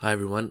Hi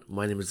everyone,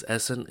 my name is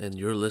Essen and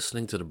you're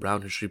listening to the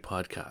Brown History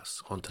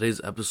Podcast. On today's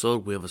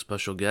episode, we have a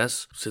special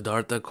guest,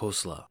 Siddhartha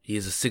Khosla. He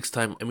is a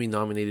six-time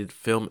Emmy-nominated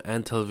film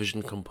and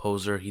television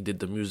composer. He did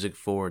the music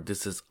for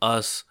This Is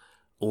Us,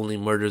 Only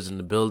Murders in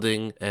the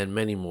Building, and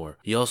many more.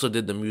 He also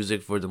did the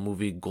music for the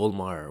movie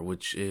Golmaar,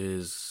 which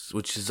is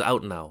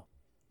out now.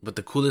 But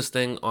the coolest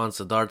thing on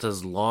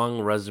Siddhartha's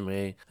long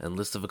resume and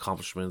list of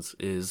accomplishments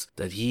is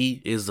that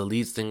he is the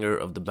lead singer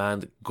of the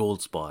band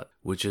Goldspot,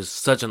 which is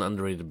such an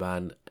underrated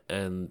band.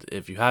 And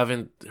if you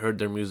haven't heard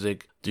their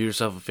music, do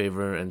yourself a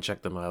favor and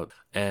check them out.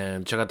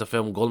 And check out the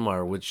film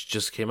Golmaar, which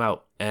just came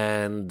out.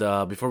 And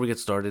before we get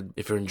started,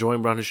 if you're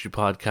enjoying Brown History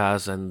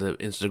Podcast and the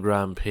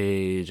Instagram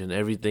page and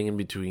everything in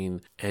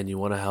between, and you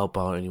want to help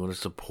out and you want to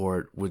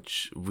support,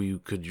 which we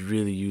could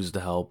really use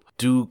the help,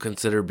 do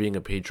consider being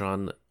a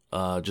patron.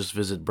 Just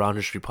visit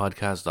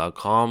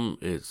brownhistorypodcast.com.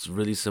 It's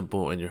really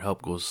simple and your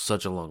help goes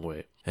such a long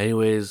way.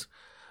 Anyways,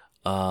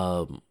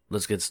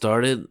 let's get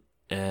started.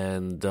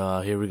 And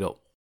here we go.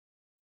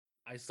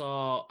 I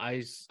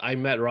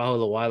met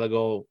Rahul a while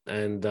ago,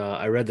 and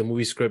I read the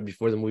movie script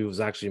before the movie was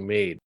actually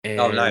made.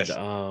 And Oh, nice.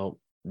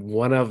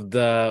 One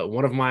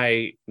of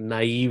my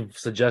naive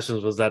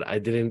suggestions was that I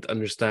didn't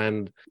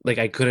understand, like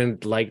I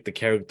couldn't like the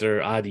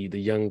character Adi,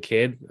 the young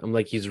kid. I'm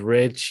like, he's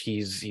rich,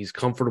 he's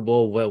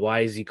comfortable.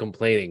 Why is he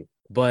complaining?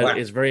 But Wow.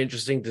 it's very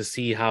interesting to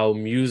see how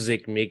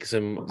music makes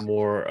him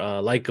more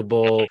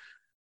likable.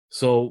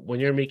 So when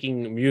you're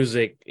making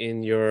music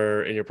in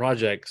your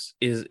projects,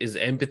 is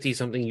empathy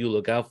something you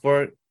look out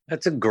for?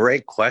 That's a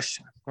great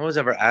question. No one's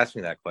ever asked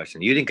me that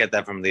question. You didn't get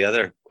that from the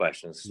other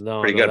questions.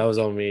 No, Pretty good. that was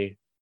on me.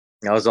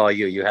 That was all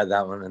you. You had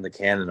that one in the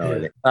canon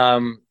already.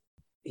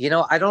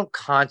 I don't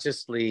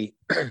consciously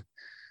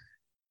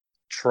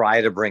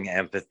try to bring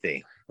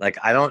empathy. Like,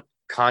 I don't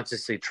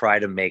consciously try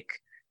to make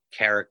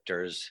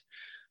characters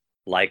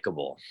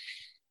likable.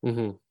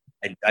 Mm-hmm.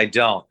 I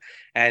don't.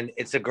 And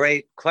it's a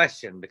great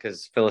question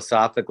because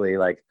philosophically,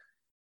 like,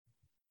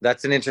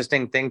 that's an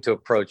interesting thing to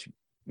approach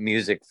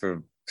music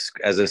for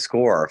as a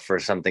score for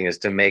something, is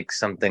to make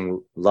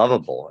something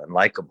lovable and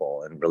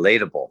likable and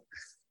relatable.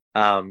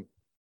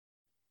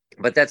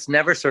 But that's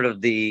never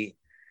the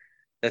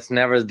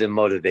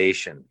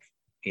motivation,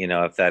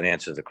 if that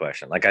answers the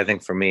question. Like, I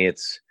think for me,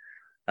 it's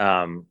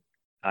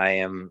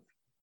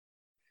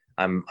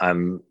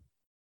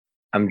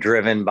I'm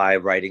driven by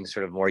writing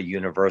sort of more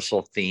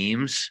universal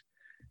themes,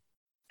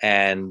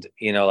 and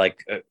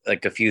like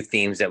a few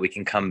themes that we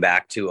can come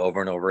back to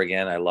over and over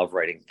again. I love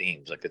writing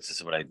themes. Like, it's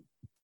just what I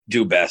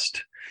do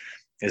best,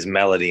 is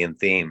melody and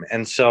theme.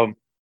 And so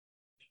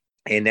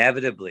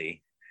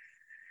inevitably,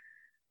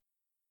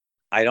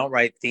 I don't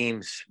write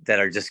themes that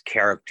are just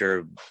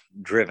character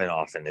driven.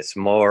 Often it's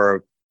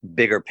more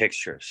bigger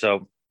picture.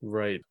 So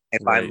Right.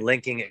 if I'm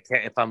linking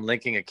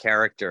a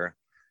character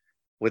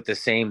with the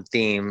same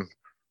theme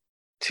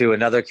to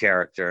another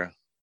character,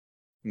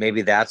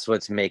 maybe that's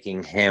what's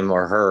making him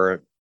or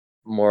her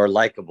more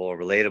likable or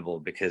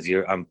relatable, because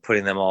I'm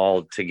putting them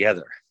all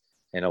together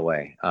in a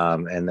way,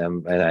 and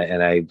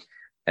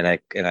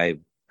I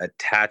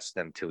attach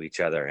them to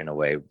each other in a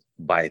way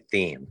by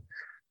theme,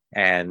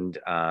 and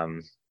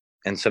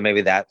so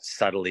maybe that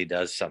subtly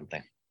does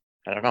something.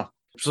 I don't know.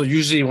 So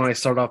usually when I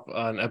start off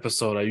an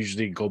episode, I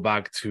usually go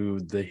back to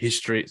the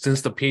history.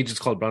 Since the page is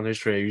called Brown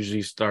History, I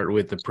usually start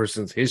with the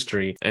person's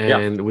history.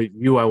 And with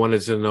you, I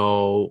wanted to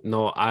know,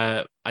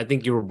 I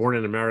think you were born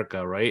in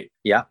America, right?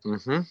 Yeah.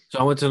 Mm-hmm. So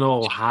I want to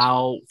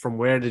know from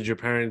where did your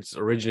parents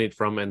originate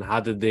from, and how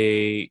did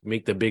they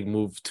make the big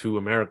move to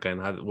America, and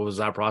what was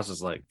that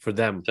process like for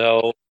them?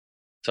 So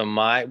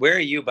where are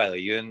you, by the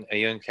way? Are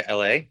you in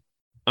LA?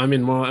 I'm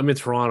in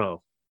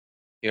Toronto.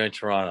 You're in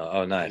Toronto.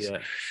 Oh, nice.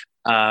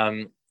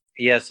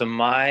 Yeah. So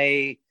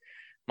my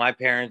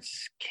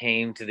parents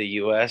came to the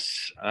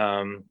U.S.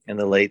 In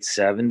the late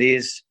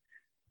 70s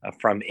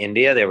from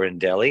India. They were in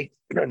Delhi.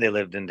 They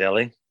lived in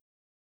Delhi,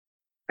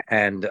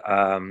 and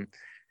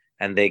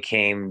they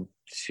came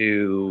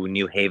to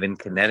New Haven,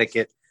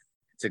 Connecticut,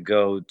 to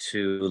go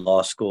to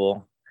law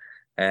school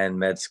and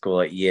med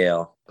school at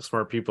Yale.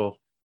 Smart people.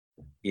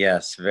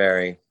 Yes,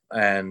 very.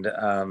 And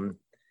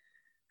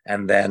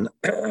then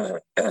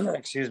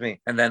excuse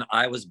me. And then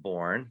I was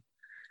born.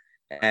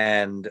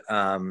 And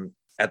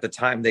at the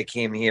time they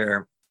came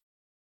here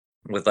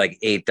with like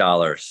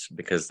 $8,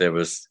 because there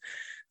was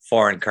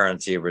foreign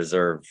currency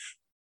reserve,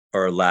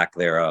 or lack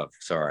thereof.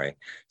 Sorry.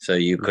 So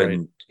you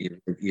couldn't,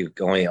 you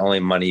only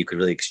money you could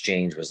really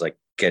exchange was like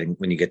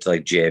when you get to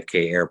like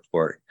JFK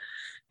Airport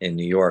in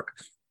New York,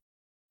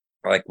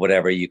 like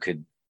whatever you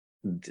could,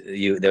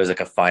 there was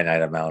like a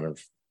finite amount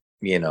of,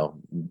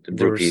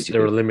 rupees. They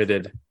were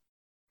limited.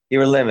 You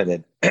were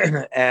limited.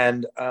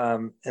 And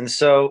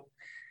so,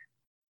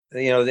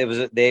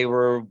 they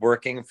were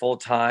working full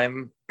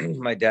time.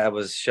 My dad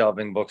was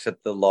shelving books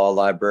at the law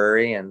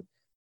library and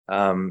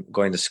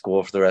going to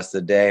school for the rest of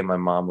the day. My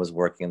mom was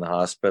working in the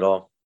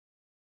hospital,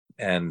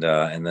 and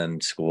then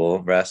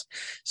school rest.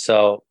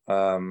 So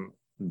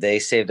they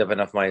saved up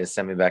enough money to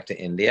send me back to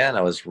India, and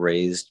I was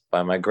raised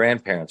by my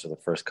grandparents for the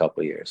first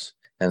couple of years.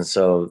 And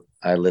so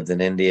I lived in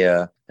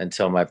India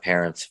until my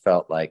parents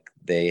felt like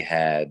they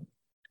had,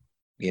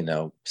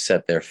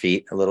 set their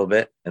feet a little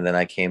bit. And then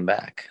I came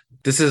back.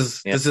 This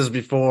is Yeah. this is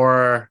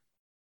before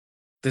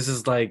this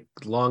is like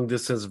long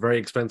distance, very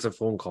expensive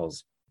phone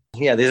calls.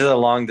 Yeah. These are the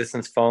long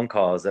distance phone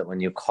calls that when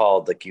you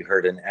called, like you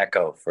heard an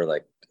echo for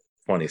like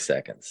 20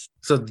 seconds.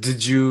 So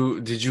did you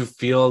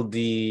feel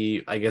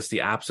the, I guess,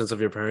 the absence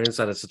of your parents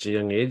at such a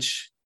young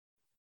age?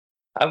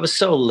 I was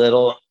so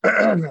little.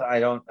 It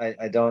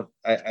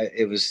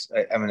was,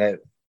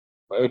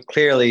 it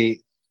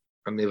clearly,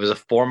 it was a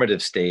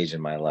formative stage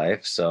in my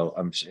life. So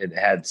it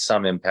had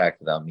some impact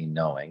without me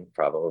knowing,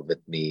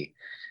 probably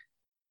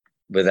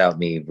without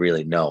me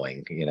really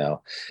knowing.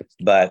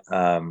 But,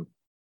 but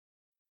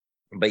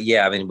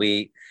yeah,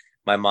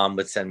 my mom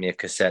would send me a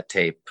cassette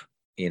tape,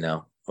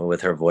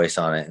 with her voice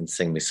on it and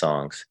sing me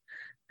songs.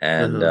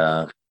 And,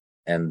 Uh-huh. uh,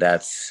 and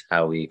that's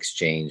how we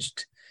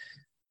exchanged.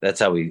 That's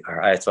how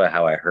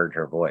I heard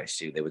her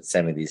voice. They would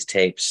send me these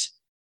tapes.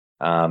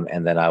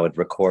 And then I would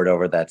record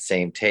over that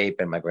same tape,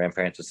 and my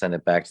grandparents would send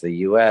it back to the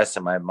US,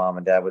 and my mom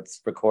and dad would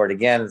record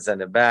again and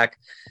send it back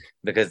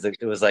because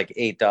it was like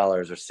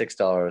 $8 or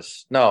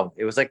 $6. No,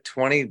 it was like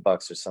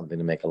 $20 or something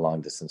to make a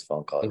long distance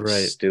phone call. It was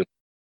Right. stupid.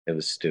 It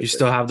was You stupid.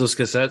 still have those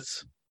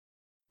cassettes?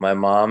 My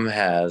mom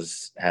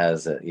has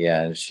it,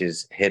 yeah, and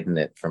she's hidden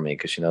it from me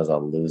because she knows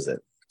I'll lose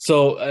it.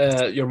 So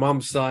your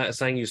mom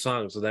sang you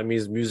songs, so that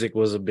means music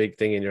was a big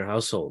thing in your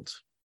household.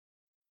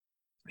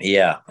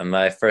 Yeah, and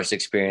my first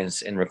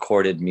experience in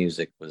recorded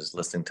music was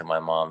listening to my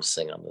mom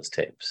sing on those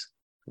tapes.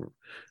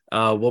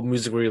 What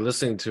music were you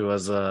listening to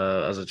as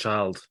a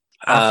child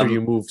after you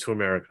Um, moved to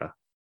America?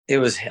 it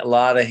was a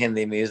lot of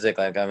Hindi music.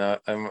 Like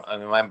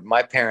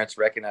my parents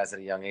recognized at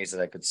a young age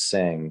that I could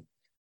sing,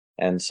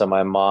 and so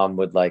my mom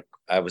would like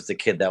I was the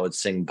kid that would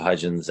sing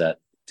bhajans at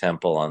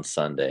temple on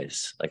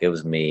Sundays. Like it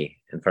was me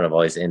in front of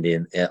all these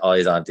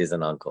aunties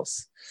and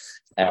uncles,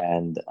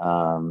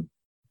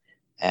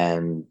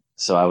 and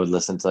so I would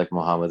listen to like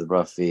Muhammad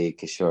Rafi,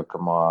 Kishore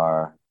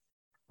Kumar,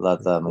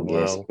 Lata Wow.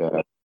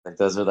 Mangeshkar. Like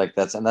those are like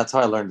that's how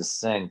I learned to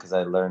sing because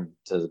I learned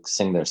to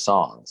sing their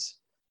songs.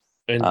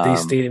 And they Um,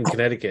 stayed in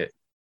Connecticut.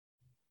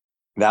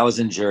 that was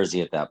in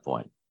Jersey at that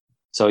point.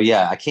 So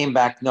yeah, I came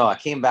back. No, I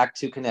came back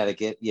to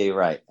Connecticut. Yeah, you're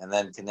right. And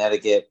then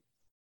Connecticut,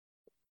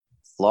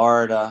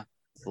 Florida,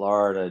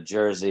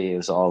 Jersey. It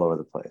was all over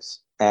the place,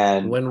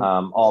 and When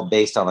all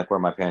based on like where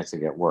my parents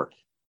could get work.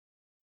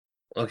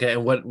 Okay,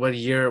 and what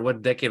year,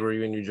 what decade were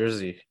you in New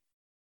Jersey?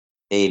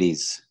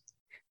 80s.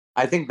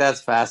 I think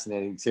that's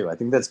fascinating too. I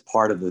think that's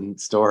part of the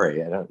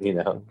story. I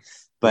don't.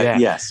 But Yeah,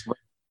 yes,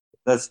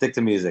 let's stick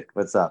to music.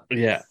 What's up?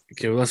 yeah.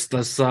 Okay, well,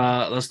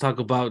 let's talk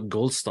about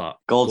Gold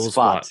Gold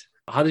Spot. Spot.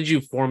 How did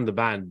you form the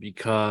band?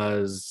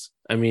 Because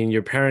I mean,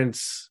 your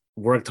parents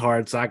worked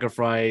hard,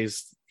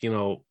 sacrificed,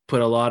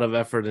 put a lot of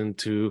effort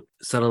into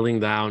settling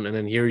down, and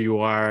then here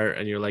you are,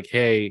 and you're like,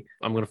 "Hey,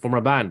 I'm gonna form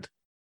a band."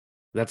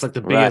 That's like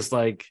the Right. biggest,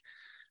 like,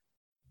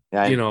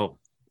 Yeah. you know,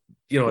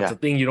 it's Yeah. a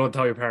thing you don't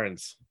tell your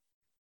parents.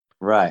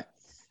 Right.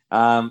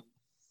 Um,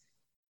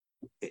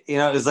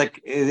 it's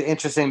like it's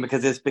interesting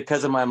because it's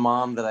because of my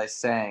mom that I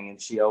sang,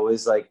 and she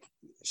was like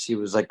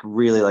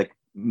really like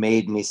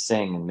made me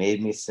sing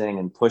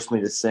and pushed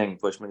me to sing,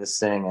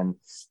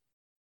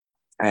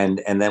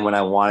 and then when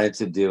I wanted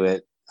to do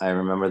it, I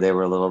remember they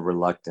were a little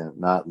reluctant,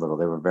 not little,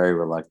 they were very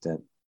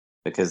reluctant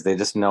because they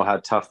just know how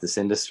tough this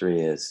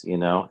industry is,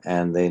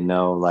 and they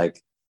know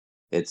like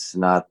it's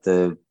not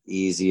the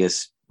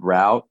easiest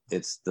route.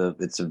 It's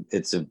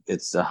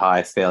a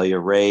high failure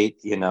rate,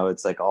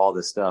 it's like all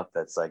this stuff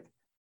that's like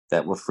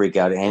that will freak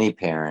out any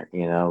parent,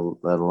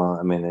 let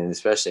alone and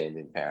especially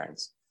Indian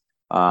parents.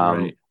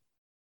 Um Right.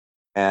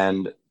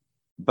 and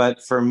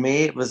but for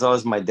me it was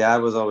always my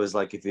dad was always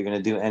like if you're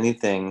gonna do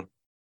anything,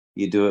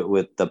 you do it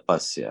with the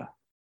pasya,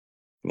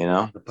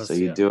 so Plus,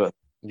 you yeah, do it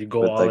you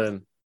go with all like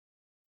in.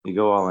 you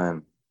go all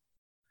in.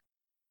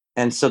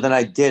 And so then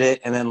I did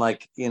it, and then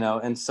like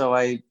and so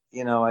I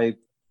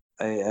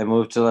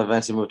moved to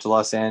eventually moved to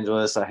Los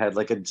Angeles. I had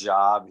like a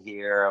job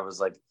here. I was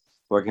like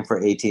working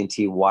for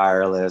AT&T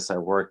Wireless. I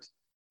worked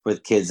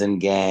with kids in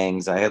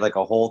gangs. I had like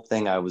a whole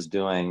thing I was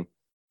doing,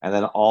 and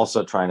then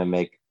also trying to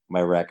make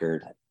my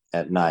record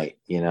at night.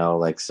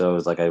 Like so it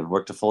was like I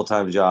worked a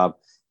full-time job,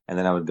 and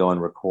then I would go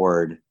and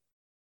record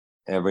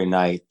every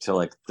night till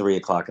like 3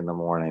 o'clock in the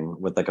morning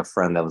with like a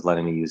friend that was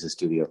letting me use the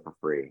studio for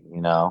free,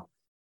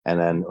 and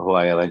then who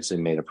I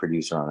eventually made a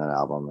producer on that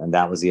album. And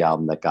that was the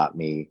album that got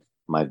me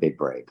my big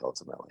break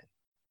ultimately.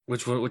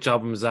 Which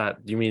album is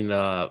that? Do you mean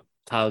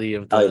Tally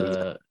of Oh, yeah.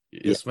 the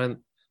Yeah. Isman? It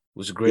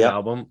was a great Yep.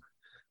 album.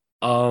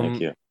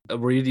 Thank you.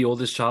 Were you the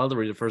oldest child or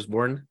were you the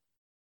firstborn?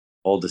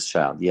 Oldest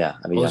child. Yeah.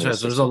 I have a Oldest younger child.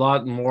 So there's a sister.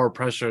 lot more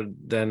pressure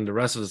than the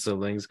rest of the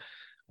siblings.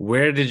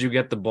 Where did you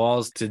get the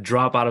balls to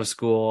drop out of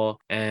school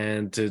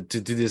and to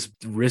do this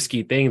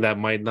risky thing that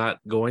might not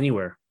go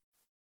anywhere?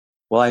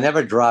 Well, I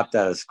never dropped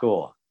out of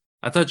school.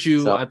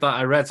 So I thought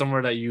I read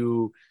somewhere that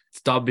you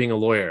stopped being a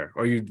lawyer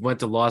or you went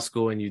to law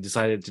school and you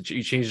decided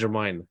you changed your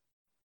mind.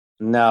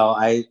 no,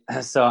 I,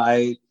 so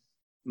I,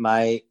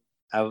 my,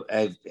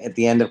 at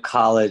the end of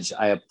college,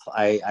 I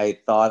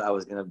thought I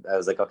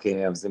was like,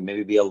 okay, I was gonna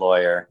maybe be a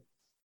lawyer,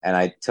 and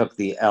I took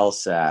the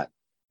LSAT,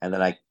 and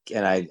then I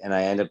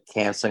ended up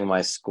canceling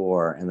my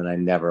score, and then I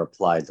never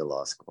applied to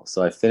law school.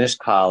 So I finished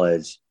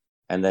college,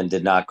 and then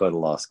did not go to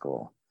law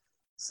school.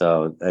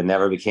 So I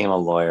never became a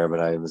lawyer, but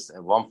I was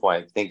at one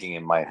point thinking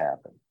it might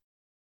happen.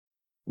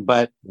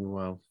 But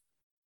Wow.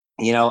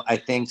 I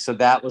think so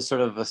that was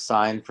sort of a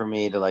sign for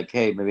me to like,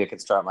 hey, maybe I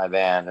could start my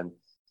band. And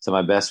so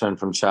my best friend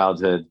from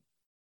childhood,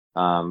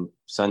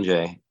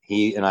 Sanjay,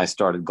 he and I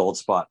started Gold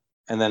Spot.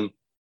 And then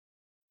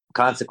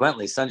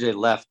consequently, Sanjay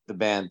left the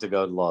band to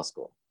go to law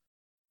school.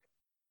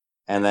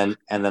 And then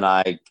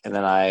I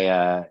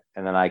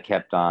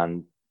kept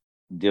on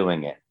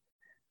doing it.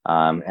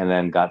 And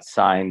then got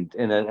signed,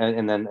 and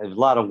then a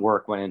lot of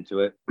work went into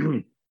it.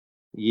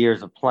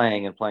 Years of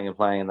playing and playing and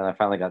playing, and then I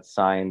finally got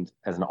signed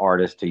as an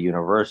artist to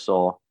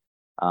Universal.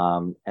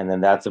 And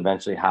then that's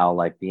eventually how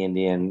like the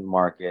Indian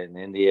market in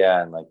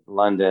India and like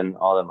London,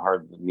 all of them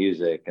heard the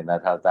music, and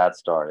that's how that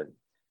started.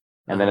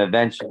 And then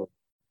eventually,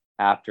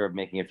 after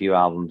making a few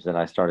albums, then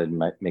I started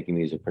making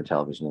music for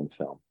television and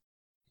film.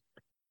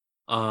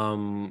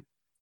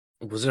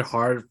 Was it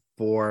hard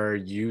for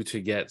you to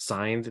get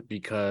signed,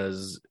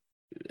 because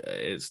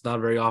it's not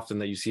very often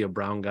that you see a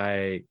brown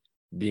guy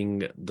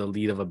being the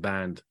lead of a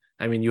band?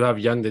 I mean, you have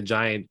Young the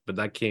Giant, but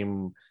that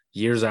came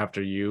years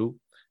after you,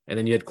 and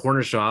then you had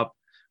Corner Shop,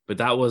 but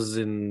that was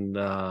in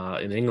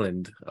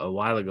England a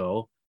while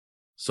ago.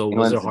 So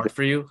was it England's hard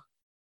for you?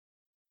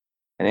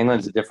 and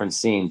England's a different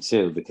scene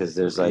too, because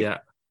there's like, Yeah.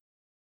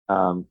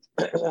 um,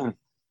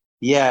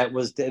 yeah,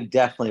 it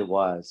definitely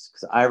was,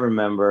 because I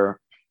remember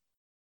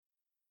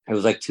it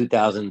was like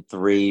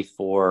 2003,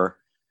 4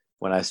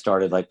 when I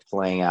started like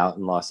playing out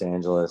in Los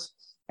Angeles,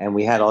 and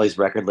we had all these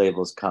record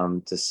labels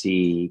come to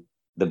see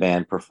the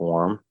band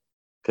perform,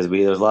 because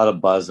there's a lot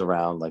of buzz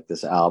around like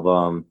this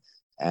album,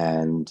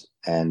 and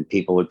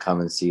people would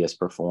come and see us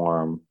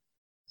perform.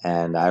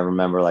 And I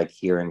remember like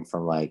hearing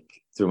from like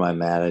through my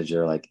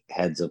manager, like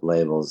heads of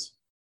labels,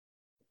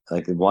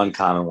 like one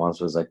comment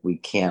once was like, we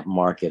can't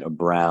market a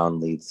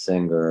brown lead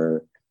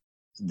singer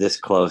this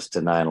close to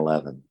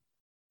 9/11.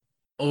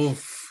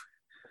 Oof.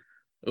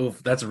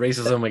 Oof. That's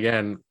racism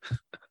again.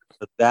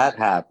 But that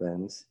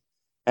happens.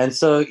 And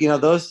so,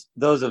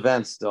 those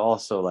events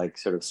also like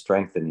sort of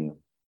strengthen you.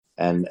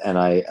 And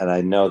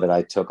I know that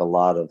I took a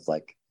lot of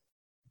like,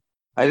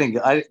 I think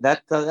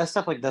that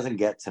stuff like doesn't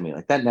get to me.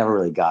 Like that never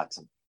really got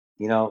to me.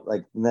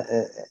 Like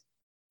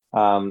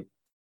um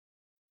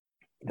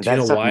Do you that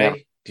know stuff never.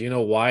 why? Do you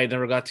know why it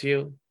never got to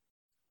you?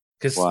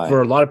 Because Why?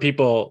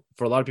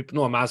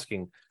 no, I'm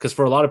asking, because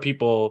for a lot of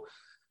people,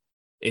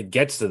 it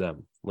gets to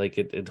them, like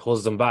it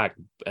holds them back,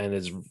 and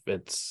it's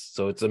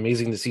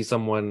amazing to see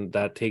someone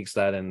that takes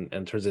that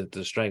and turns it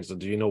into strength. So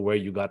do you know where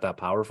you got that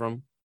power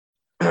from?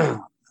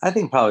 I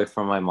think probably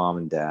from my mom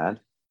and dad.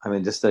 I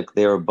mean, just like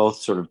they were both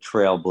sort of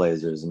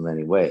trailblazers in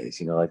many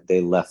ways. Like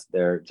they left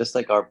their, just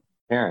like our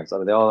parents. I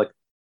mean,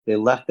 they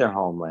left their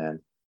homeland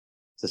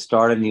to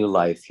start a new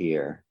life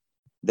here.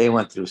 They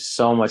went through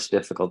so much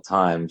difficult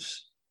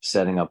times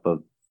setting up a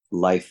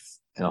life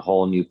in a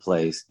whole new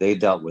place. They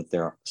dealt with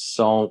their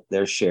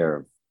share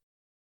of,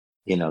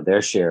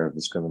 their share of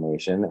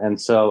discrimination.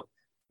 And so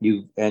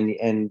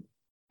and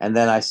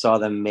then I saw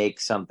them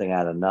make something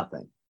out of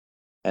nothing.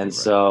 And Right.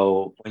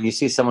 so when you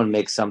see someone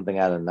make something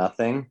out of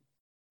nothing,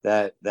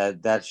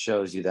 that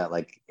shows you that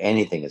like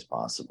anything is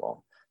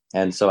possible.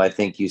 And so I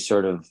think you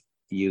sort of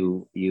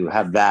you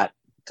have that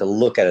to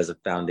look at as a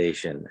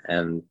foundation.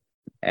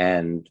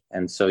 And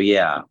so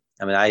yeah,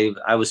 I mean,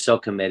 I was so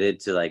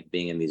committed to like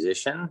being a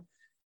musician,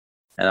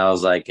 and I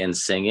was like in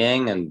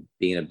singing and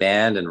being in a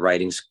band and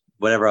writing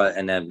whatever,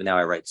 and then now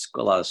I write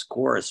a lot of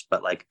scores.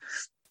 But like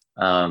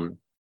um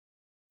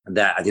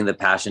that, I think the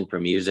passion for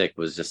music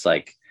was just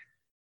like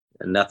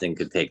nothing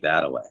could take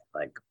that away.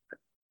 Like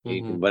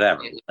you Mm-hmm. can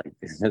whatever,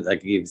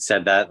 like you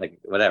said that, like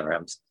whatever.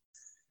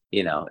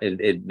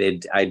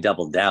 I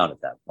doubled down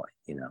at that point.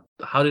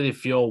 How did it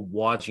feel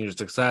watching your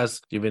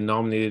success? You've been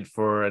nominated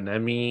for an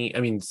Emmy. I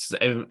mean,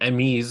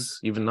 Emmys.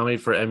 You've been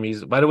nominated for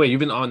Emmys. By the way, you've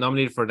been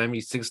nominated for an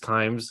Emmy 6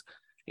 times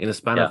in a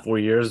span Yeah. of 4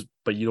 years,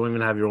 but you don't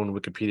even have your own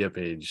Wikipedia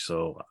page.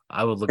 So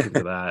I would look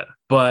into that.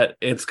 But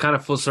it's kind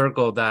of full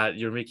circle that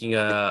you're making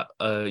an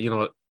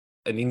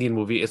Indian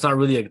movie. It's not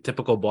really a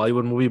typical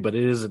Bollywood movie, but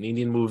it is an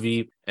Indian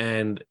movie,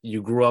 and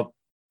you grew up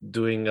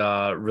doing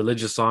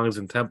religious songs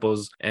in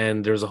temples,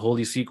 and there's a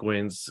holy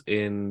sequence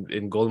in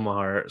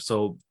Golmahar.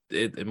 So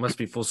it must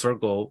be full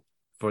circle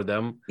for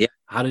them. Yeah,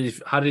 How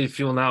did it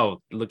feel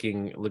now,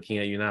 looking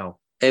at you now?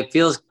 it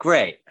feels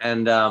great.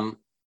 And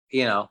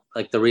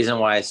like the reason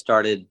why I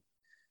started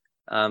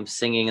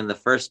singing in the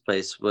first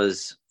place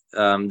was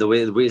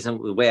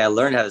the way I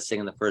learned how to sing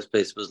in the first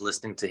place was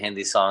listening to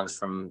Hindi songs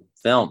from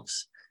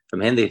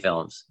Hindi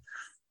films.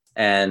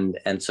 And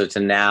so to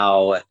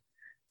now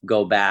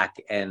go back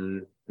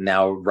and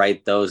now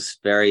write those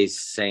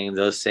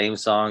same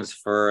songs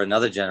for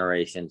another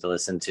generation to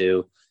listen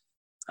to,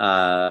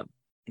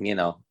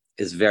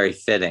 is very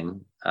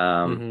fitting.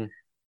 Mm-hmm.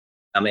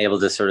 I'm able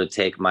to sort of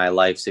take my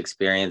life's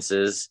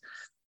experiences,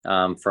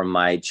 from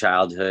my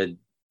childhood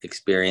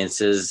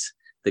experiences,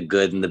 the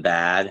good and the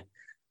bad,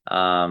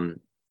 um,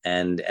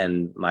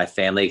 and my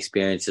family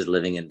experiences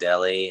living in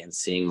Delhi and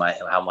seeing what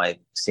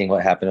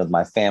happened with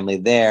my family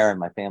there and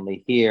my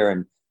family here,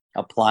 and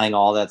applying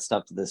all that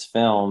stuff to this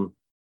film,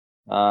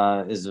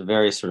 is a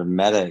very sort of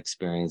meta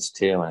experience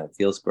too, and it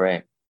feels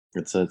great.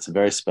 It's a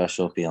very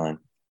special feeling.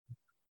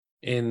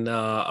 In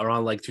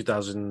around like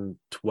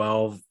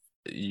 2012,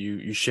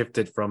 you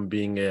shifted from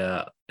being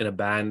in a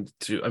band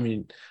to, I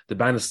mean, the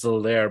band is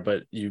still there,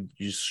 but you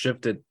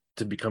shifted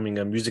to becoming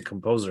a music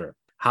composer.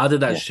 How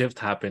did that Yeah. shift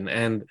happen,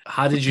 and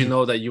how did you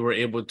know that you were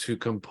able to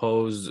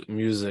compose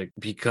music?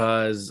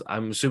 Because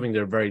I'm assuming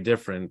they're very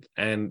different,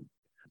 and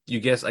I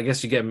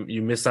guess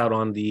you miss out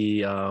on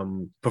the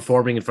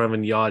performing in front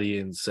of the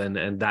audience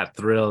and that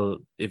thrill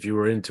if you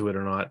were into it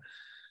or not.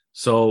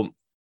 So,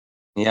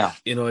 Yeah.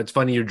 it's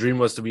funny, your dream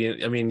was to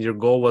be, I mean, your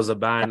goal was a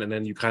band, and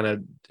then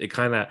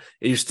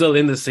you're still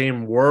in the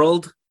same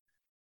world,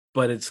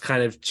 but it's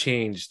kind of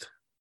changed.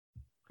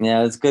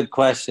 Yeah, it's a good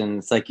question.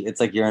 It's like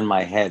you're in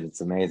my head.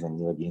 It's amazing.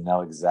 You know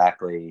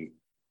exactly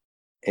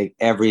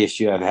every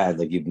issue I've had.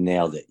 Like you've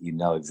nailed it. You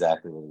know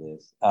exactly what it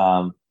is.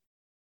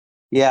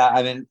 Yeah,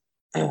 I mean,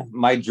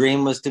 my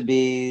dream was to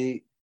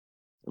be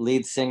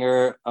lead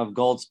singer of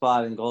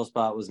Goldspot, and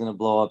Goldspot was going to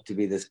blow up to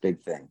be this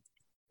big thing.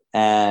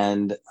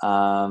 And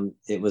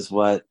it was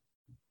what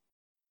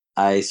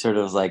I sort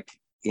of like.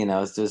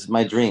 It's just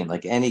my dream.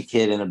 Like any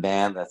kid in a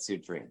band, that's your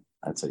dream.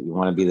 That's what you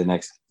want to be, the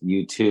next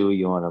U2.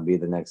 You want to be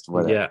the next Yeah.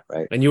 whatever,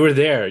 right? And you were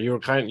there. You were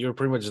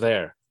pretty much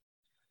there.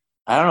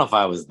 I don't know if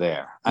I was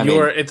there. I You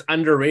were, mean, it's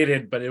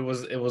underrated, but it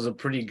was a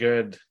pretty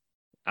good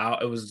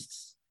out. It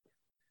was,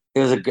 it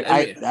was a good.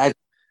 I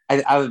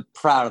mean, I was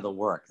proud of the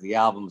work. The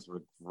albums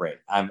were great.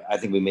 I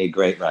think we made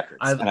great records,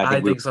 and I I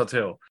think we. think so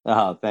too.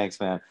 Oh, thanks,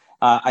 man.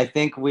 I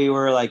think we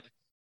were like,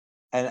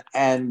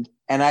 and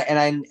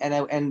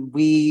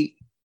we,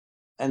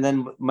 and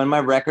then when my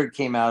record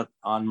came out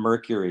on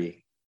Mercury,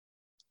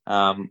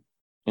 in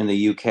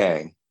the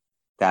UK,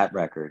 that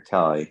record,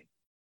 Telly,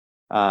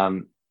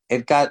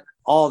 it got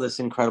all this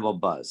incredible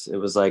buzz. It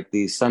was like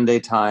the Sunday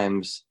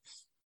Times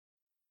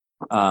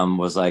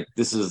was like,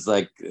 this is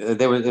like, it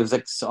was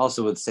like,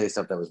 also would say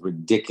stuff that was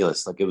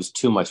ridiculous, like it was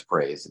too much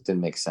praise, it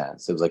didn't make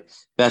sense. It was like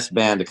best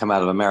band to come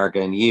out of America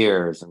in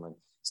years, and like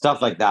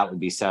stuff like that would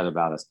be said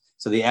about us,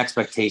 so the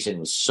expectation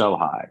was so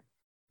high.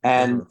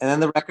 and Uh-huh. and then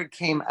the record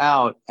came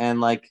out, and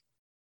like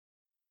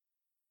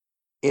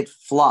it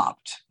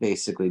flopped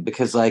basically,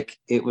 because like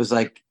it was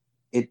like,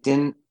 it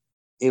didn't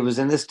it was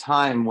in this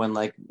time when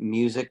like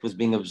music was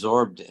being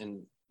absorbed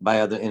in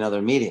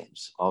other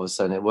mediums. All of a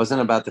sudden it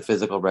wasn't about the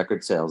physical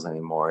record sales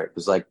anymore. It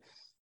was like,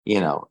 you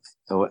know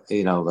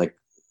like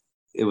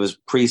it was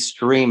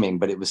pre-streaming,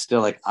 but it was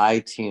still like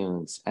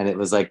iTunes, and it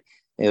was like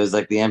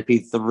the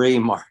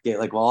MP3 market,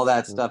 like all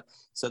that stuff.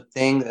 So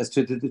thing as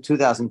to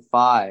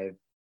 2005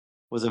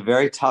 was a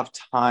very tough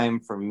time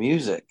for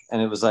music,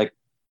 and it was like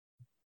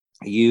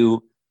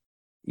you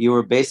you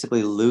were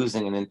basically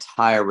losing an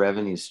entire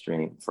revenue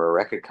stream for a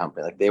record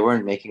company. Like they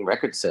weren't making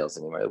record sales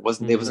anymore. It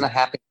wasn't Mm-hmm.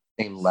 happening at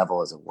the same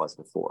level as it was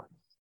before.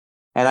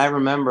 And I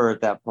remember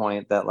at that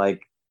point that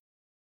like,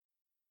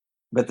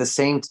 but at the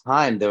same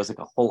time, there was like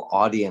a whole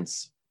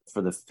audience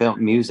for the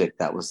film music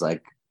that was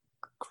like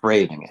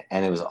craving it.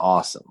 And it was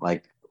awesome.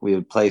 Like we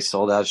would play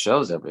sold out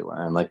shows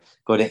everywhere, and like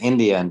go to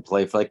India and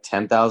play for like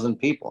 10,000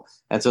 people.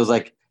 And so it was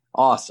like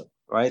awesome.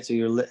 Right. So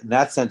in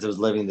that sense, it was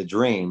living the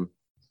dream.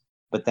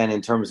 But then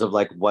in terms of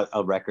like what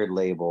a record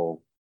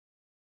label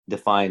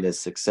defined as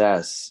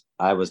success,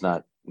 I was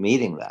not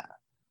meeting that.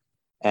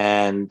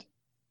 And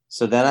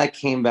so then I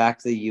came back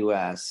to the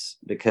US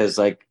because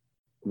like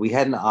we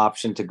had an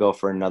option to go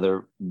for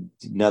another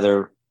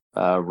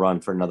run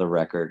for another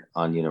record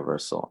on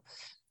Universal.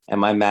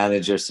 And my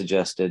manager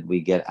suggested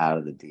we get out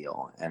of the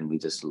deal and we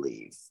just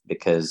leave,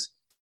 because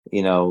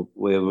we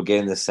were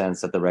getting the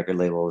sense that the record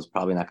label was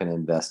probably not going to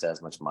invest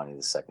as much money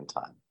the second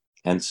time.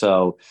 And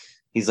so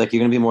he's like, you're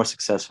going to be more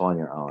successful on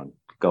your own.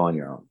 Go on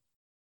your own.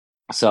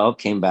 So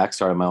came back,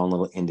 started my own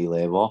little indie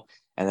label,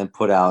 and then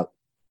put out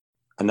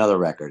another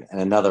record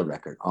and another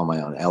record on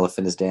my own.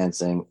 Elephant is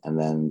Dancing, and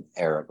then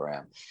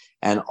Aerogram.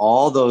 And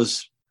all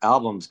those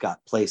albums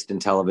got placed in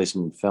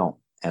television and film.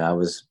 I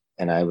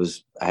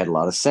had a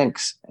lot of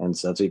syncs. And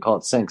so that's what you call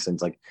it, syncs. And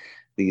it's like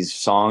these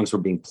songs were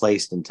being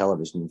placed in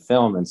television and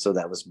film. And so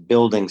that was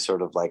building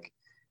sort of like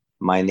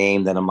my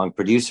name then among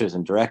producers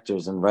and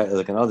directors, and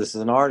like, oh, this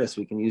is an artist,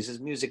 we can use his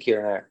music here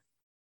and there.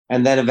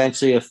 And then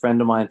eventually a friend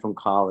of mine from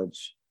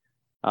college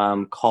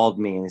called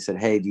me and he said,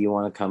 hey, do you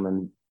want to come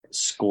and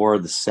score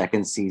the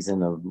second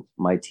season of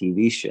my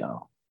TV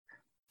show?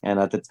 And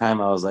at the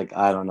time I was like,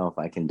 I don't know if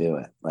I can do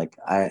it. Like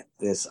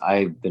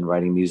I've been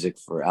writing music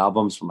for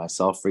albums for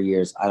myself for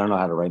years. I don't know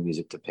how to write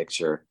music to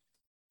picture.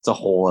 It's a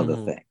whole other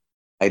Mm-hmm. thing.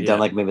 I'd done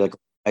Yeah. like maybe like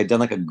I'd done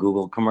like a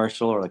Google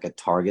commercial or like a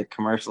Target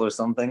commercial or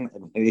something.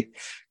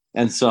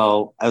 And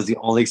so that was the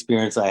only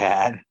experience I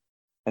had.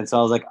 And so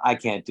I was like, I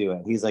can't do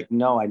it. He's like,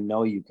 no, I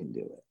know you can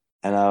do it.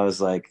 And I was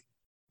like,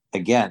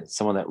 again,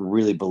 someone that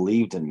really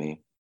believed in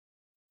me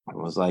and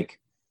was like,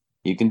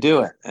 you can do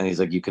it. And he's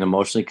like, you can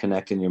emotionally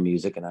connect in your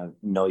music, and I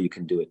know you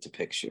can do it to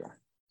picture.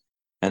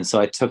 And so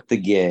I took the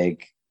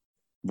gig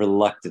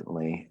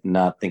reluctantly,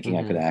 not thinking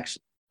I could Mm-hmm.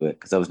 actually do it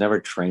because I was never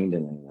trained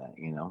in any of that,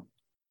 you know.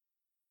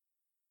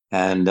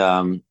 And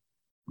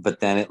but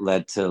then it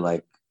led to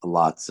like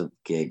lots of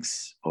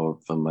gigs or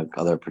from like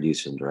other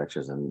producers and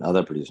directors and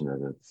other producers and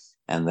directors.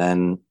 And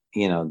then,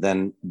 you know,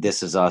 then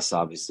This Is Us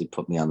obviously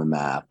put me on the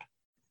map.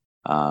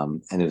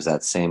 And it was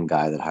that same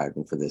guy that hired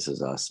me for This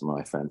Is Us,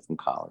 my friend from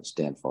college,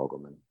 Dan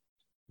Fogelman.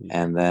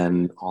 And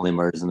then Only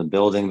Murders in the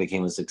Building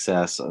became a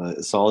success.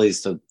 So all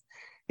these, so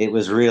it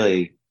was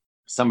really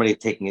somebody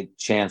taking a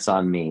chance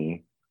on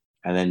me,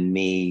 and then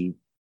me,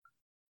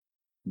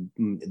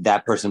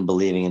 that person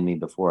believing in me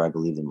before I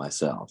believed in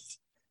myself.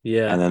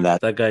 Yeah, And then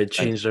that, that guy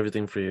changed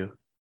everything for you.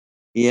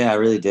 yeah, I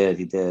really did.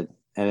 He did.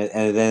 And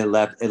then it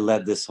led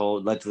to this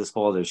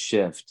whole other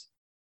shift.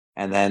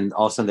 And then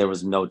all of a sudden there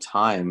was no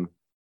time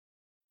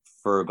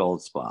for a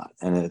gold spot.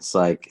 And it's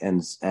like,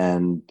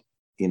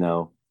 you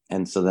know,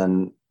 and so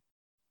then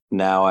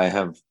now I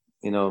have,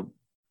 you know,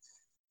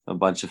 a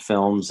bunch of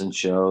films and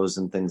shows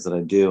and things that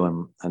I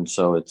do. And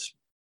so it's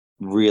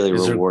really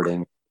Is there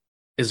rewarding.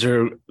 is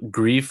there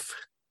grief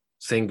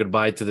saying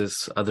goodbye to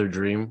this other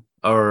dream,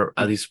 or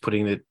at least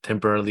putting it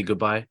temporarily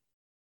goodbye?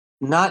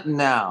 Not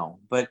now,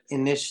 but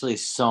initially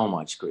so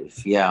much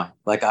grief. Yeah.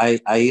 Like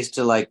I used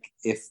to like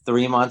if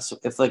 3 months,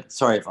 if like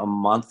sorry, if a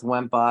month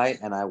went by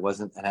and I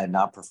wasn't and I had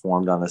not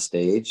performed on a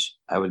stage,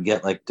 I would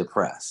get like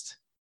depressed.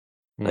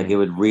 Like Mm.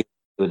 it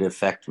would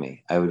affect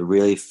me. I would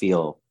really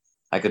feel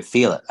I could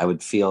feel it. I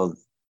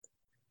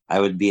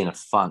would be in a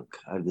funk.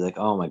 I'd be like,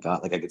 oh my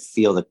God. Like I could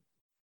feel the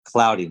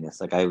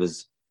cloudiness. Like I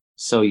was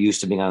so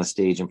used to being on a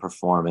stage and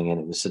performing, and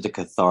it was such a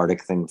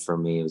cathartic thing for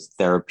me. It was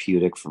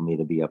therapeutic for me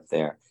to be up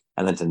there,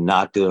 and then to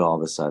not do it all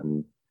of a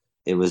sudden,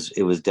 it was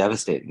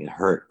devastating. It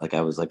hurt. Like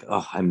I was like,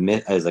 oh, I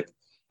was like,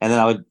 and then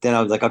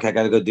I was like, okay, I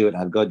got to go do it. And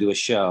I'd go do a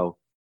show,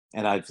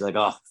 and I'd be like,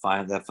 oh,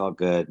 fine, that felt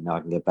good. Now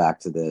I can get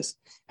back to this.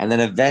 And then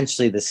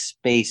eventually, the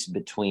space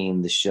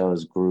between the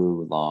shows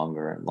grew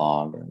longer and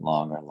longer and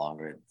longer and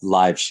longer.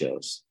 Live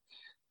shows.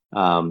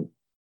 Um,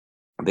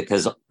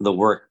 because the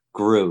work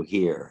grew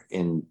here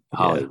in Yeah.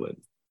 Hollywood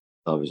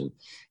television.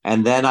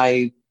 And then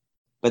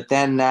but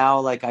then now,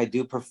 like I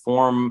do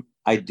perform,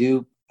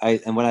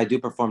 and when I do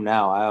perform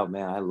now, oh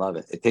man, I love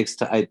it. It takes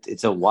to,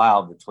 it's a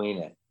while between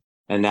it.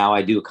 And now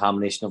I do a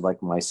combination of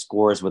like my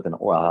scores with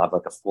or I'll have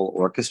like a full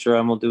orchestra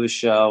and we'll do a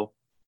show.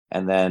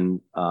 And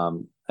then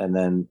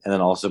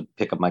also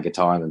pick up my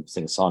guitar and then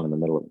sing a song in the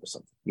middle of it or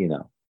something, you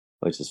know,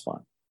 which is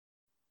fun.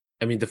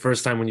 I mean, the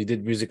first time when you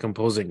did music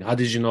composing, how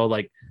did you know,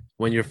 like,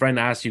 when your friend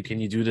asked you, can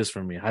you do this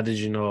for me? How did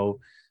you know,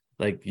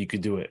 like, you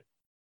could do it?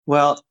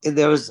 Well,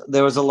 there was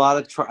a lot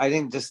of I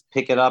didn't just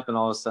pick it up and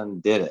all of a sudden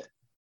did it.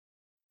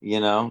 You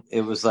know,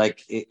 it was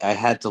like I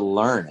had to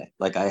learn it.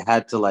 Like I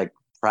had to like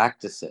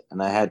practice it,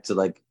 and I had to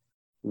like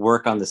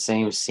work on the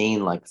same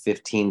scene like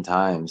 15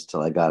 times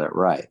till I got it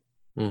right.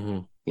 Mm-hmm.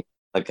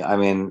 Like I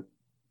mean,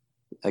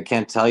 I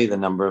can't tell you the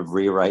number of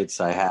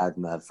rewrites I had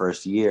in that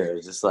first year.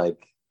 It's just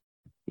like,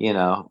 you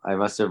know, I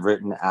must have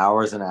written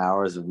hours and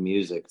hours of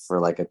music for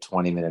like a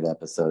 20-minute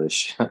episode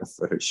of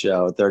for a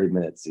show, 30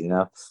 minutes, you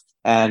know.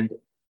 And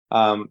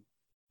um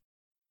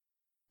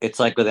it's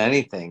like with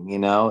anything, you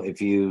know,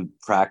 if you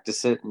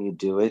practice it and you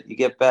do it, you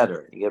get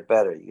better, you get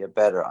better, you get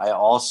better. I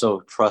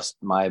also trust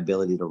my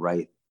ability to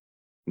write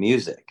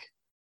music,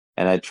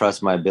 and I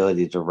trust my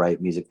ability to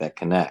write music that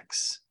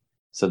connects.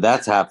 So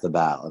that's half the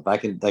battle. If I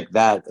can, like,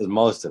 that is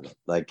most of it.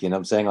 Like, you know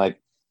what I'm saying?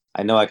 Like,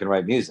 I know I can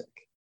write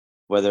music,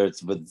 whether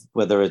it's with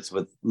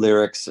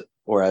lyrics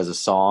or as a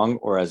song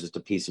or as just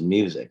a piece of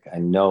music. I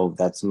know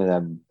that's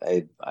something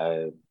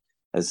that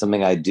it's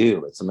something I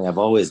do. It's something I've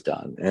always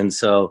done. And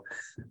so,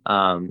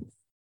 um,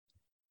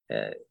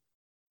 uh,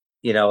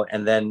 you know,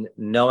 and then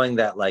knowing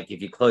that, like,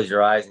 if you close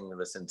your eyes and you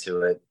listen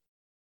to it,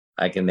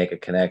 I can make a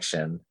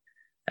connection.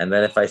 And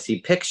then if I see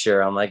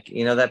picture, I'm like,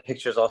 you know, that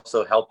picture is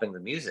also helping the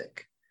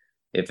music.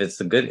 If it's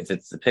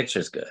the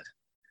picture's good.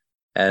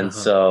 And Uh-huh.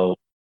 so,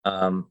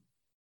 um,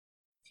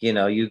 you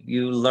know,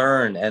 you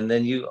learn, and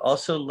then you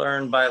also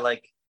learn by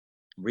like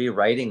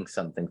rewriting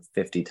something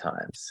 50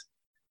 times.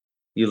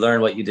 You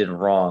learn what you did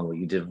wrong, what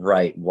you did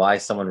right, why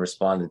someone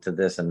responded to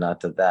this and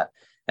not to that.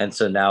 And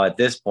so now at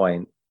this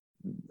point,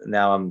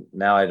 now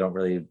I don't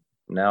really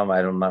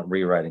I'm not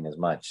rewriting as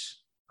much,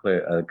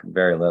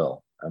 very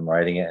little. I'm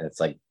writing it and it's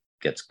like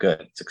gets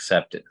good, it's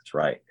accepted, it's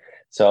right.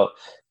 So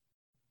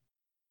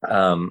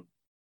um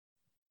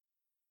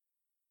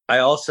I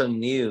also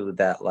knew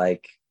that,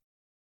 like,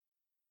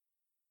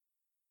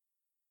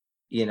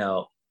 you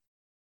know,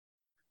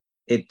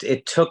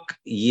 it took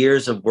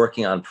years of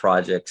working on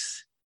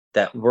projects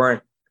that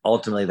weren't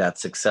ultimately that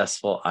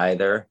successful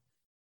either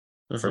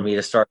for Uh-huh. me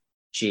to start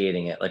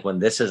appreciating it. Like when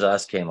This Is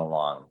Us came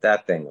along,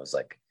 that thing was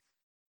like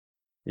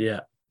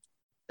Yeah.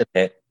 the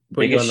hit,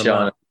 Put you on the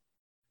map.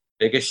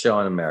 biggest show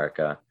in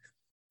America.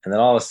 And then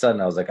all of a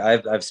sudden I was like,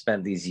 I've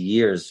spent these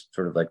years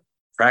sort of like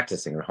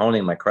practicing or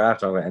honing my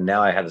craft, and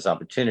now I had this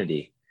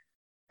opportunity,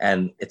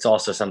 and it's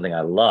also something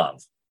I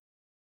love.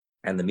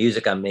 And the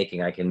music I'm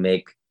making, I can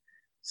make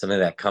something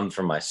that comes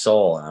from my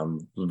soul.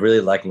 I'm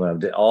really liking what I'm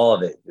doing. All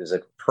of it is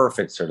a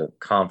perfect sort of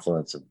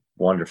confluence of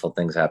wonderful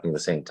things happening at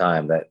the same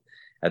time. That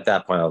at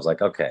that point I was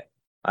like, okay,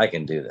 I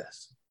can do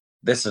this.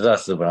 This is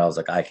us. When I was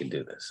like, I can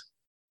do this.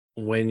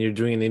 When you're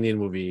doing an Indian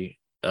movie,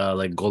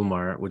 like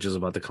Golmar, which is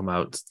about to come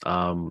out,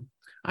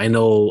 I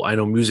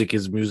know music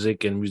is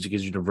music and music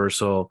is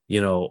universal,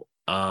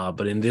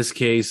 but in this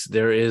case,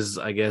 there is,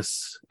 I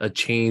guess, a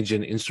change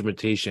in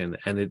instrumentation,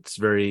 and it's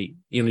very,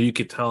 you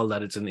could tell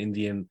that it's an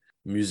Indian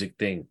music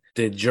thing.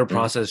 Did your Mhm.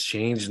 process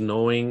change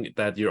knowing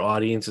that your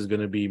audience is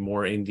going to be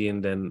more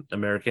Indian than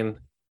American?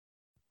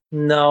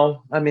 No,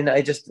 I mean,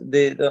 I just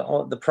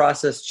the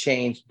process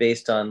changed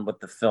based on what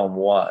the film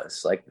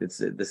was. Like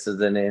this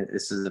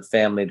is a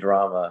family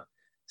drama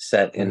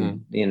set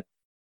Mm-hmm.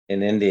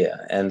 in India,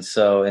 and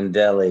so in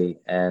Delhi,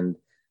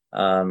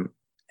 um,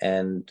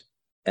 and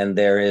and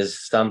there is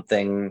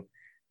something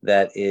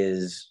that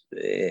is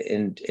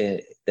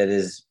that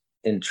is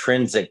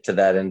intrinsic to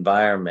that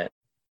environment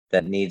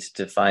that needs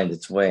to find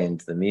its way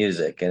into the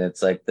music, and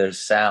it's like there's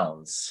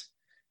sounds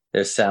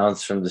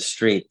from the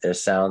street,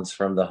 there's sounds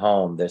from the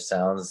home, there's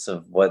sounds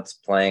of what's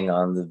playing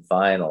on the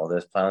vinyl,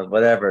 there's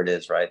whatever it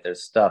is, right?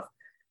 There's stuff,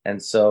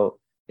 and so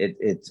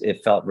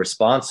it felt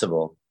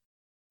responsible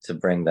to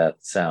bring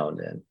that sound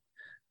in.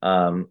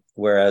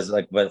 Whereas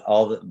like,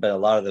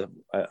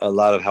 a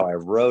lot of how I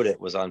wrote it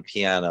was on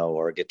piano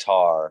or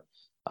guitar,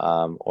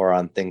 or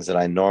on things that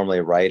I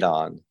normally write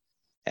on.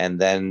 And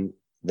then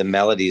the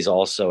melodies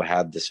also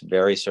had this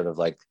very sort of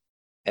like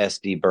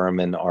SD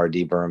Berman,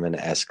 RD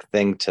Berman-esque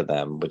thing to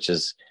them, which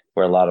is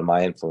where a lot of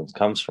my influence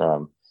comes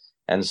from.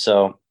 And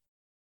so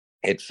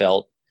it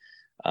felt,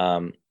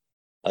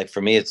 like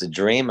for me, it's a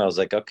dream. I was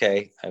like,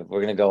 okay,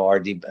 we're gonna go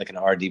RD, like an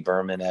RD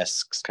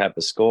Berman-esque type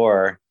of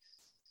score.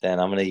 Then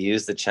I'm going to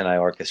use the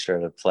Chennai Orchestra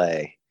to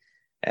play,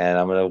 and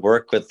I'm going to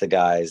work with the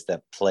guys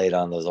that played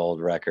on those old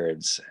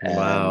records. And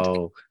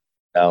Wow.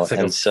 It's like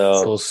a and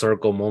so full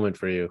circle moment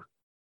for you.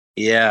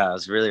 yeah, it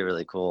was really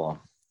really cool.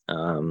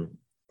 Um,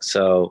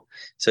 so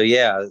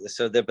yeah,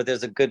 but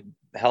there's a good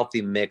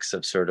healthy mix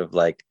of sort of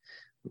like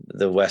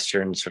the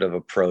Western sort of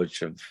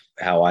approach of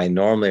how I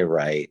normally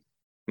write.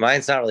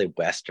 Mine's not really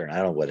Western. I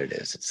don't know what it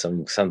is. It's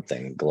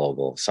something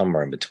global,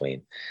 somewhere in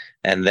between.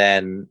 And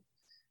then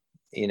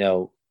you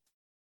know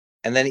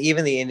and then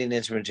even the Indian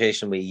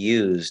instrumentation we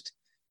used,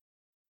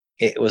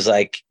 it was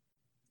like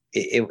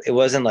it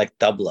wasn't like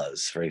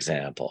tablas, for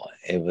example.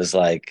 It was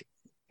like,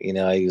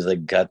 I use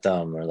like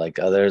gatam or like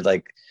other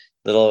like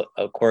little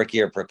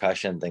quirkier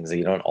percussion things that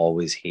you don't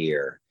always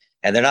hear.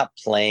 And they're not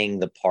playing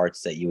the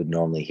parts that you would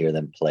normally hear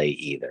them play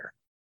either.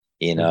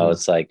 Mm-hmm.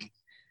 It's like,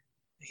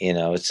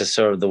 it's just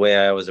sort of the way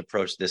I always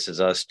approach This Is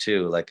Us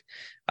too. Like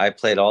I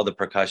played all the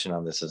percussion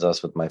on This Is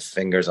Us with my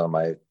fingers on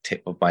my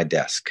tip of my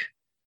desk,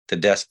 the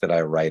desk that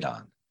I write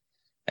on,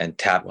 and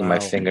tapping my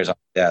Wow. fingers on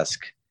the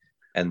desk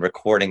and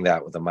recording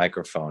that with a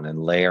microphone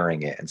and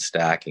layering it and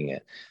stacking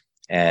it.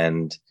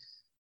 And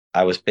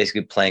I was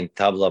basically playing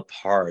tabla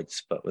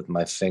parts, but with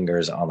my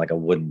fingers on like a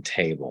wooden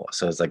table.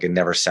 So it's like it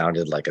never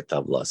sounded like a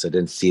tabla. So it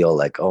didn't feel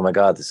like, oh my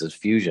God, this is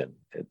fusion.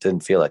 It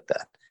didn't feel like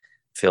that.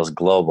 It feels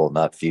global,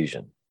 not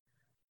fusion.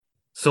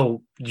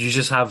 So you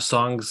just have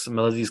songs,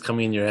 melodies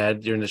coming in your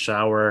head. You're in the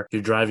shower,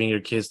 you're driving your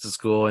kids to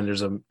school, and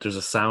there's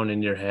a sound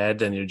in your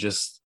head, and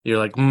you're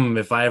like,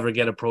 if I ever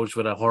get approached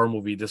with a horror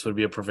movie, this would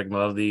be a perfect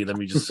melody. Let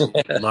me just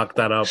knock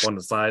that up on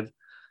the side.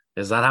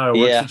 Is that how it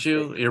works Yeah. with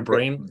you, your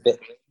brain?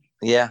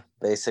 Yeah,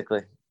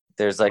 basically.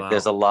 There's a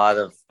Wow. lot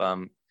of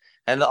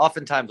and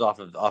oftentimes off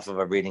of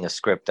a reading a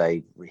script,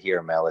 I hear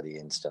a melody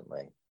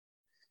instantly.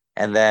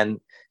 And then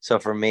so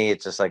for me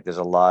it's just like there's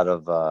a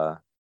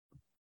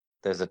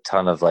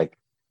ton of like,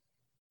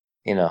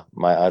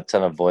 a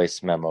ton of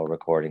voice memo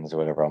recordings or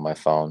whatever on my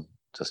phone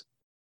just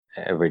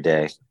every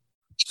day.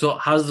 So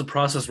how does the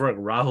process work?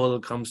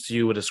 Rahul comes to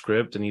you with a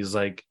script, and he's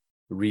like,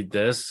 read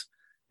this,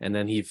 and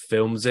then he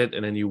films it,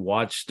 and then you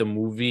watch the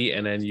movie,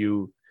 and then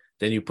you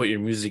put your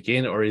music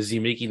in, or is he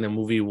making the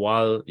movie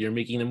while you're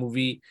making the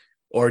movie?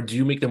 Or do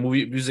you make the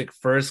movie music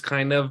first,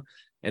 kind of,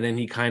 and then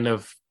he kind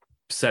of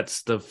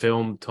sets the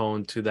film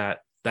tone to that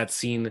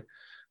scene,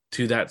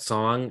 to that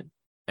song?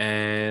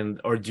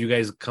 And or do you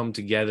guys come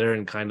together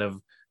and kind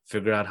of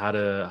figure out how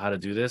to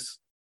do this?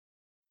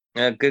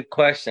 Good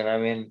question. I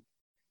mean,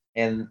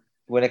 and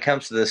when it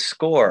comes to the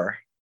score,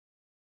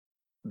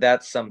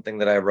 that's something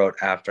that I wrote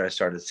after I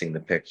started seeing the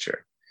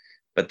picture.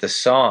 But the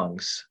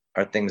songs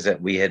are things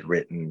that we had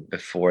written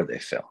before they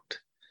filmed.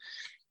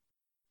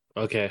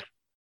 Okay.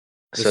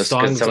 The So it's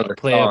because songs some of the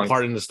play a songs,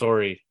 part in the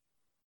story.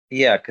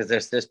 yeah, because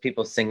there's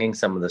people singing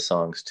some of the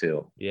songs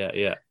too, Yeah,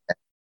 yeah.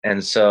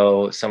 and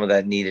so some of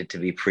that needed to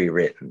be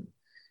pre-written,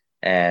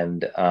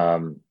 and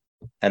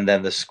and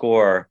then the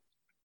score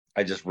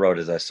I just wrote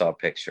as I saw a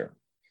picture.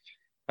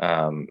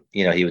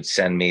 He would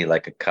send me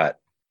like a cut,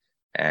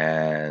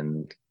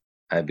 and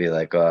I'd be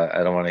like,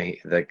 I don't want to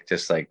like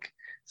just like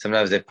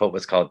sometimes they put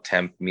what's called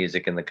temp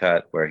music in the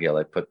cut, where he'll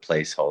like put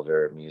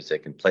placeholder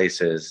music in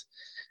places,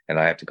 and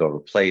I have to go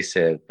replace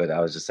it. But I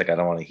was just like, I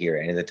don't want to hear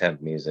any of the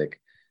temp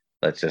music.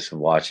 Let's just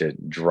watch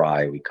it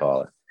dry, we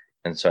call it.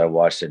 And so I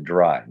watched it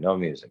dry, no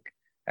music.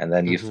 And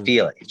then you Mm-hmm.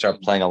 feel it. You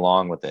start playing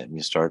along with it and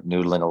you start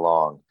noodling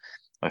along.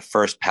 My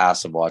first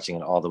pass of watching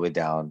it all the way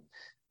down,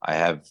 I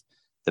have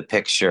the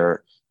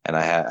picture and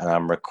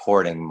I'm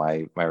recording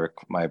my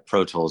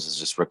Pro Tools is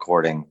just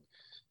recording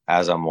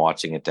as I'm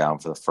watching it down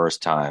for the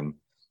first time.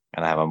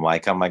 And I have a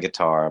mic on my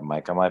guitar, a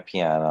mic on my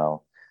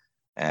piano,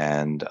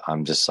 and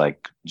I'm just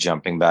like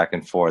jumping back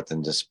and forth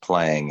and just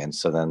playing. And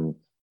so then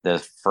the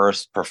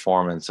first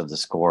performance of the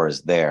score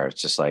is there.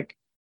 It's just like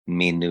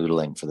me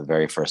noodling for the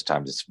very first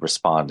time, just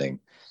responding.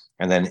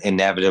 And then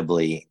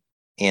inevitably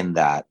in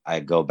that, I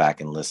go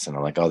back and listen.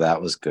 I'm like, oh,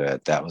 that was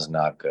good. That was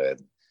not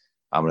good.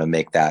 I'm going to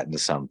make that into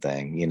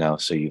something, you know?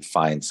 So you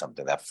find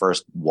something. That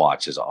first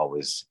watch is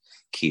always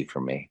key for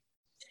me.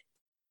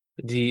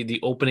 The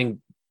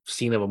opening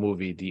scene of a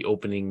movie, the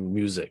opening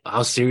music,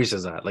 how serious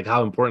is that? Like,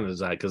 how important is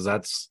that? Because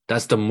that's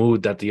the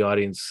mood that the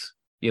audience,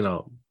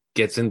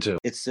 gets into.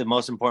 It's the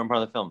most important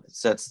part of the film. It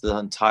sets the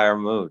entire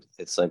mood.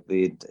 It's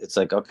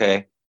like,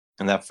 okay.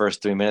 In that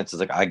first 3 minutes, it's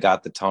like, I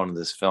got the tone of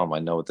this film. I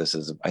know what this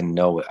is. I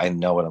know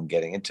what I'm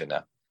getting into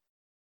now.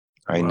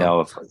 I Wow. know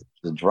if it's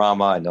the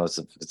drama. I know if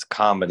it's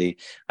comedy.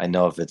 I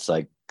know if it's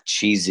like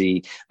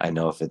cheesy. I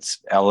know if it's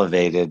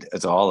elevated.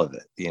 It's all of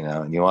it,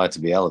 and you want it to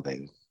be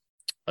elevated.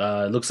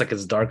 It looks like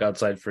it's dark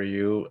outside for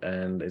you,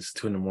 and it's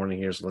 2 a.m.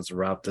 here. So let's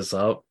wrap this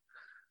up.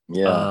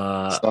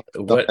 Yeah. So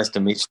What nice to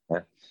meet you,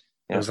 man. It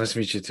Yeah. was nice to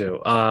meet you too.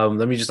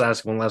 Let me just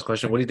ask one last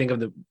question. What do you think of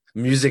the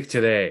music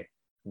today?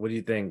 What do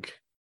you think?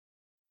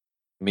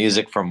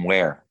 Music from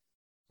where?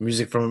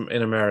 Music from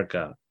in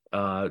America.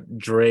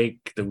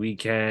 Drake, The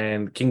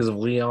Weeknd, Kings of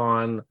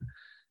Leon.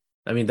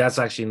 I mean, that's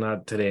actually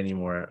not today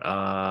anymore.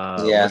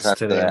 Yeah, it's What's not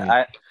today? I there.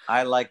 mean,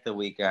 I like the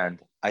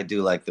weekend. I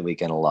do like the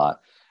weekend a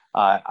lot.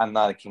 I'm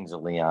not a Kings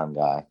of Leon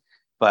guy,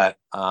 but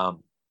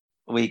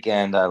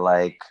weekend I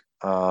like.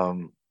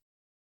 Um,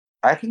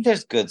 I think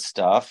there's good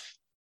stuff.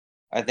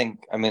 I mean,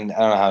 I don't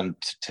know how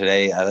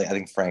today. I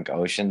think Frank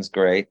Ocean's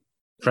great.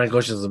 Frank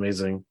Ocean is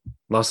amazing.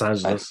 Los I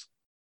Angeles.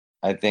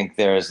 I think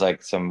there's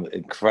like some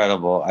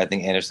incredible. I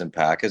think Anderson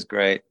 .Paak is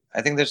great.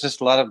 I think there's just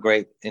a lot of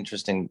great,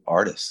 interesting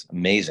artists,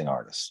 amazing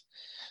artists.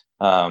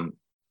 Um,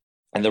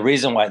 and the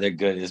reason why they're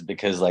good is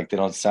because like they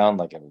don't sound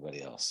like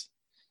everybody else.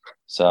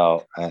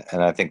 So,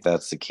 and I think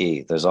that's the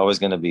key. There's always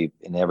going to be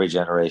in every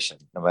generation,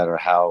 no matter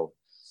how,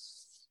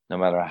 no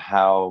matter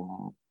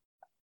how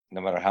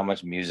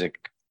much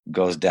music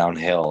goes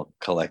downhill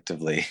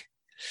collectively,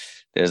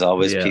 there's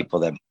always Yeah. people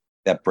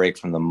that break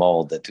from the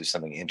mold, that do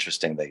something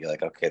interesting that you're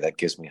like, okay, that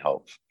gives me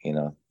hope.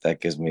 That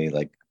gives me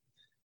like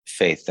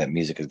faith that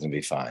music is going to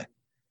be fine.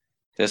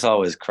 There's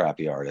always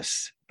crappy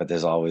artists, but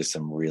there's always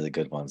some really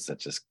good ones that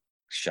just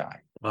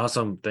shine.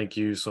 Awesome. Thank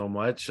you so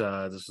much.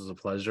 This was a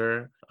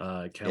pleasure.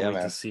 Can't Yeah, wait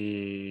to man.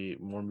 see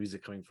more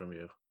music coming from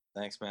you.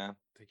 Thanks, man.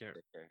 Take care.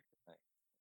 Take care.